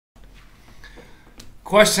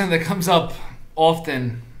Question that comes up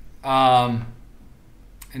often in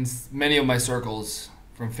many of my circles,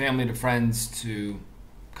 from family to friends to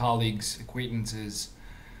colleagues, acquaintances.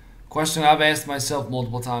 Question I've asked myself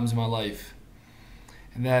multiple times in my life,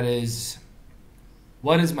 and that is,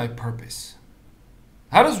 what is my purpose?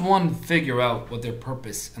 How does one figure out what their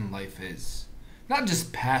purpose in life is? Not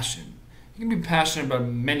just passion. You can be passionate about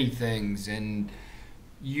many things, and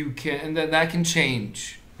that can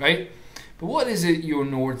change, right? But what is it your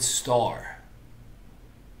North Star?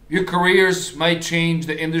 Your careers might change,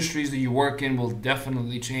 the industries that you work in will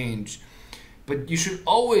definitely change. But you should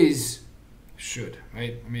always,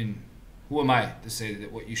 right? I mean, who am I to say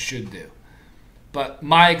that what you should do? But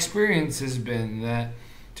my experience has been that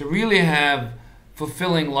to really have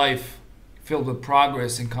fulfilling life filled with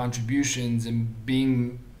progress and contributions and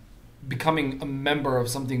becoming a member of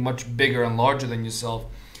something much bigger and larger than yourself,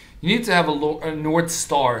 you need to have a North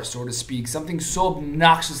Star, so to speak, something so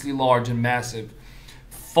obnoxiously large and massive,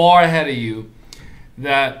 far ahead of you,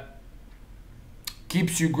 that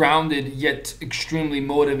keeps you grounded yet extremely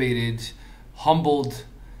motivated, humbled,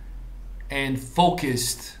 and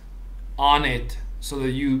focused on it, so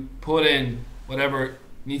that you put in whatever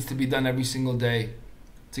needs to be done every single day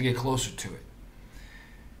to get closer to it.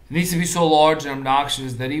 It needs to be so large and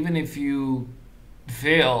obnoxious that even if you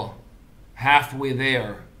fail halfway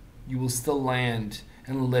there, you will still land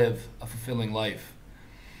and live a fulfilling life.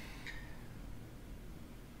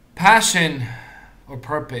 Passion or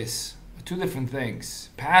purpose are two different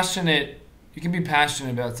things. Passionate, you can be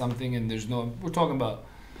passionate about something, and we're talking about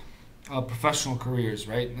professional careers,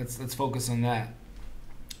 right? Let's focus on that.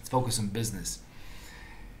 Let's focus on business.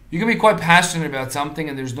 You can be quite passionate about something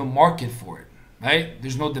and there's no market for it, right?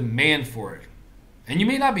 There's no demand for it. And you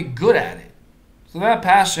may not be good at it. So that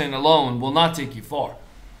passion alone will not take you far.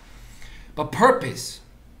 But purpose,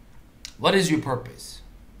 what is your purpose?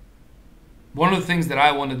 One of the things that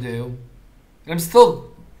I want to do, and I'm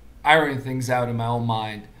still ironing things out in my own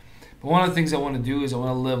mind, but one of the things I want to do is I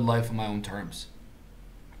want to live life on my own terms.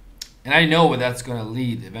 And I know where that's going to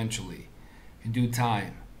lead eventually, in due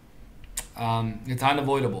time. It's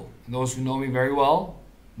unavoidable. And those who know me very well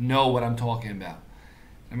know what I'm talking about.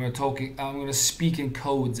 I'm going to speak in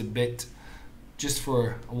codes a bit, just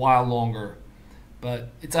for a while longer. But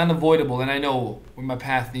it's unavoidable, and I know where my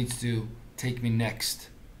path needs to take me next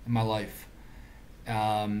in my life.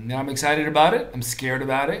 And I'm excited about it. I'm scared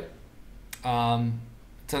about it.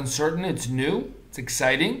 It's uncertain. It's new. It's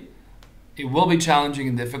exciting. It will be challenging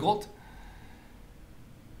and difficult.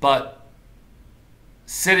 But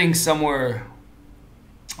sitting somewhere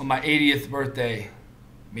on my 80th birthday,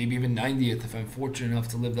 maybe even 90th if I'm fortunate enough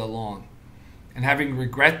to live that long, and having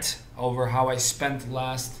regret over how I spent the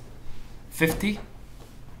last 50,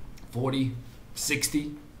 40,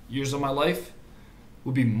 60 years of my life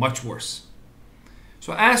would be much worse.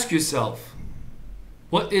 So ask yourself,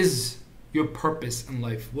 what is your purpose in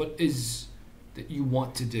life? What is that you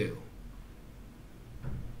want to do?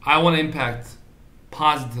 I want to impact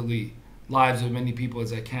positively lives of many people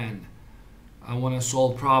as I can. I want to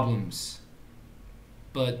solve problems,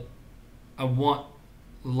 but I want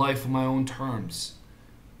life on my own terms.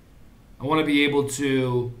 I want to be able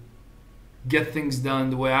to get things done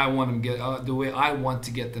the way I want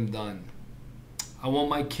to get them done. I want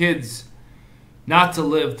my kids not to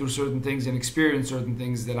live through certain things and experience certain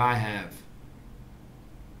things that I have.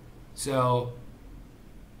 So,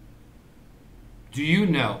 do you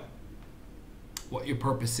know what your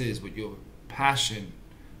purpose is, what your passion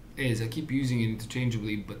is? I keep using it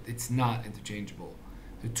interchangeably, but it's not interchangeable.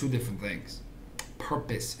 They're two different things.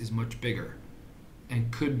 Purpose is much bigger and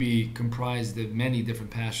could be comprised of many different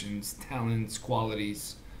passions, talents,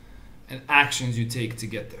 qualities, and actions you take to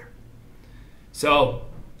get there. So,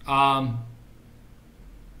 a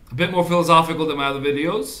bit more philosophical than my other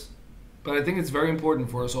videos, but I think it's very important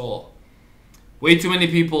for us all. Way too many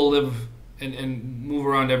people live and move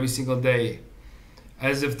around every single day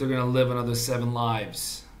as if they're going to live another 7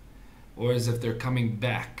 lives, or as if they're coming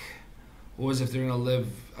back, or as if they're going to live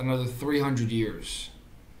another 300 years.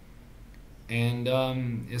 And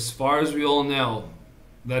as far as we all know,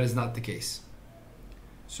 that is not the case.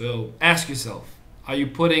 So ask yourself, are you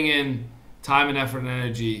putting in time and effort and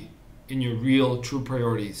energy in your real, true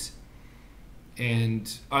priorities?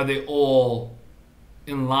 And are they all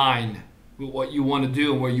in line with what you want to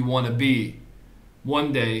do and where you want to be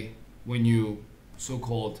one day when you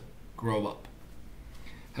so-called grow up?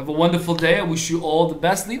 Have a wonderful day. I wish you all the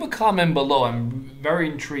best. Leave a comment below. I'm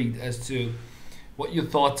very intrigued as to what your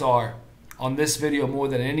thoughts are on this video more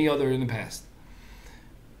than any other in the past.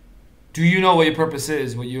 Do you know what your purpose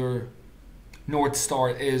is, what your North Star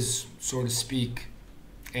is, so to speak?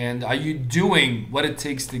 And are you doing what it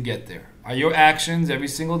takes to get there? Are your actions every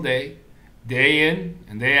single day, day in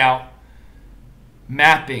and day out,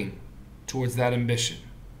 mapping towards that ambition?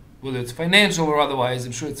 Whether it's financial or otherwise,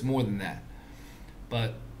 I'm sure it's more than that.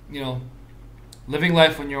 But, living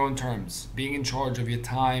life on your own terms, being in charge of your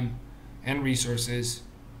time and resources,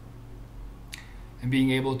 and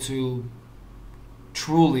being able to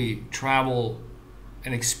truly travel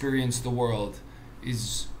and experience the world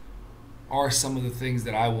are some of the things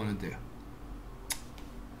that I want to do.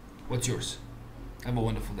 What's yours? Have a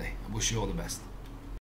wonderful day. I wish you all the best.